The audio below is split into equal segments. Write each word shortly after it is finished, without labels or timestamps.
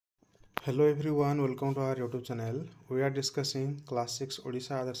Hello everyone, welcome to our YouTube channel. We are discussing Class 6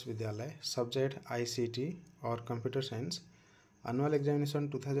 Odisha Adarsha Vidyalay, subject ICT or Computer Science, Annual Examination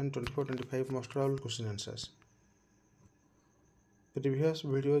 2024-25 most probable question answers. Previous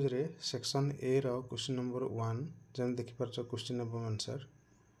videos रे section A row question number 1 जन देखि परछ question एवं answer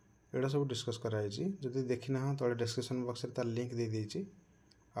एडा सब discuss करा छी जदि देखि ना तळे डिस्क्रिप्शन बॉक्स रे तार लिंक दे देछि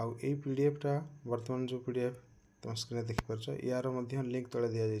आउ ए पीडीएफ टा वर्तमान जो पीडीएफ तुम स्क्रीन देखि परछ यार मध्य लिंक तळे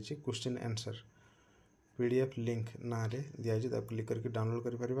दिया जायछि क्वेश्चन आंसर पीडीएफ लिंक ना रे दिया जाय ता क्लिक करके डाउनलोड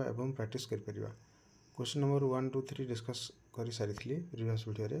करि परिबा एवं प्रैक्टिस करि परिबा क्वेश्चन नंबर 1 2 3 डिस्कस करि सारिथली प्रीवियस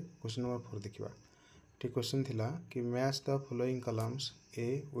वीडियो रे क्वेश्चन नंबर 4 देखिबा ठीक क्वेश्चन थिला कि match the following columns A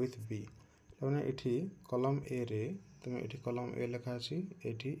with B तने एठी कॉलम ए रे तमे एठी कॉलम ए लिखा अछि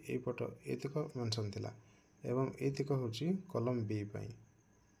एठी ए पट एतक मेंशन थिला एवं एतक होछि कॉलम बी पई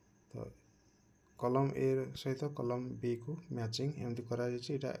तो कॉलम ए सहित कॉलम बी को मैचिंग एमती करा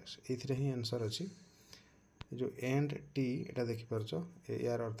जायछि एटा एथिरे ही आंसर अछि जो एंड टी एटा देखि परछ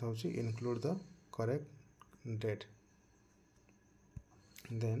यार अर्थ होछि include the correct date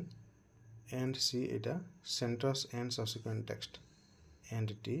then and C Etah centres and subsequent text and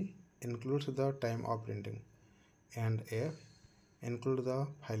T includes the time of printing and F include the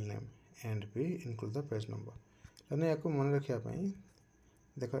file name and B include the page number तने याको मन रखिया पई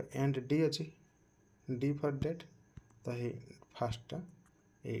देखो and D अछि D for date तो ही first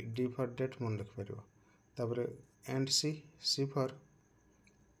A D for date मन रख परिबो तापर and C C for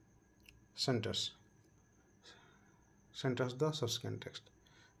centres the subsequent text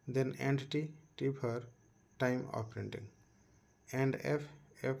then and T for time of printing and F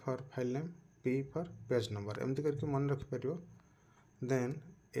for file name P for page number एमती करके मन रखि परिबो then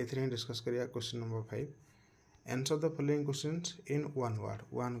एथरे discuss करिया question number 5 answer the following questions in one word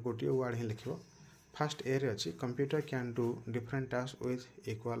one गोटिए word he लिखिबो first A रे अछि computer can do different task with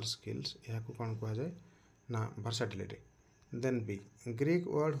equal skills याको कोन कहै जाय ना versatility then B Greek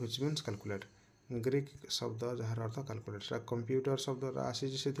word which means calculate Greek शब्द जहार अर्थ calculate सा computer शब्द आसी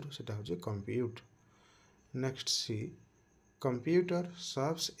जे सेथु सेटा होछि compute next C Computer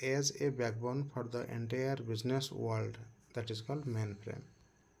serves as a backbone for the entire business world that is called mainframe.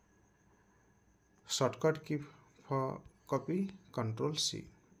 Shortcut key for copy Control C.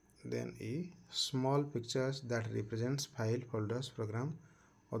 Then E small pictures that represents file folders program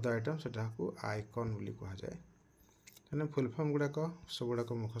other items सेटा को icon बोली कहा जाए तने full form गुडा को सब गुडा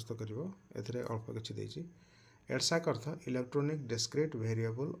को मुखस्त करिवो एथरे अल्प किछि देछि एडसा अर्थ electronic discrete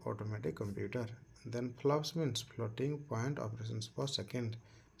variable automatic computer then flops means floating point operations per second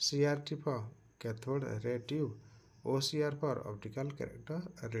CRT for cathode ray tube OCR for optical character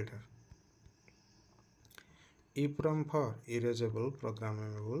reader EEPROM for erasable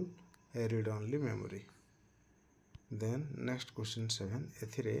programmable read only memory then next question 7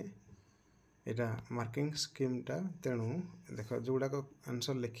 एथिरे एटा marking scheme टा तेनु देखो जोडा को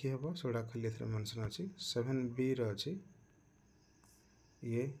answer लिखि हेबो soda खाली एथिरे मेंशन अछि 7b रो अछि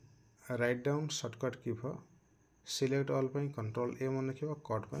ये राइट डाउन शॉर्टकट की फॉर सिलेक्ट ऑल पई कंट्रोल ए मन रखिबो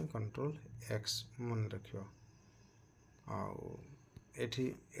कट पई कंट्रोल एक्स मन रखिबो आउ एठी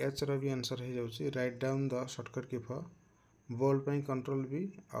एच रो भी आंसर हे जाउची राइट डाउन द शॉर्टकट की फॉर बोल्ड पई कंट्रोल बी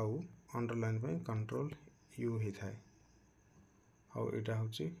आउ अंडरलाइन पई कंट्रोल यू ही थाए आउ एटा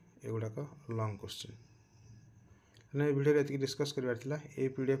होची एगुडा का लॉन्ग क्वेश्चन ने वीडियो रे डिस्कस करबार थिला ए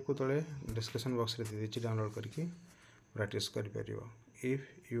पीडीएफ को तळे डिस्क्रिप्शन बॉक्स रे देछि डाउनलोड करके प्रैक्टिस करि परिबो If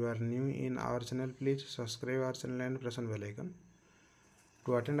you are new in our channel, please subscribe our channel and press on bell icon.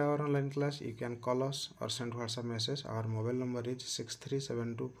 To attend our online class, you can call us or send WhatsApp message. Our mobile number is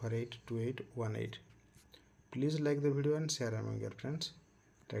 6372482818. Please like the video and share among your friends.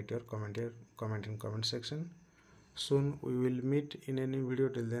 Write your comment in comment section. Soon we will meet in a new video.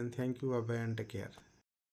 Till then, thank you, bye bye and take care.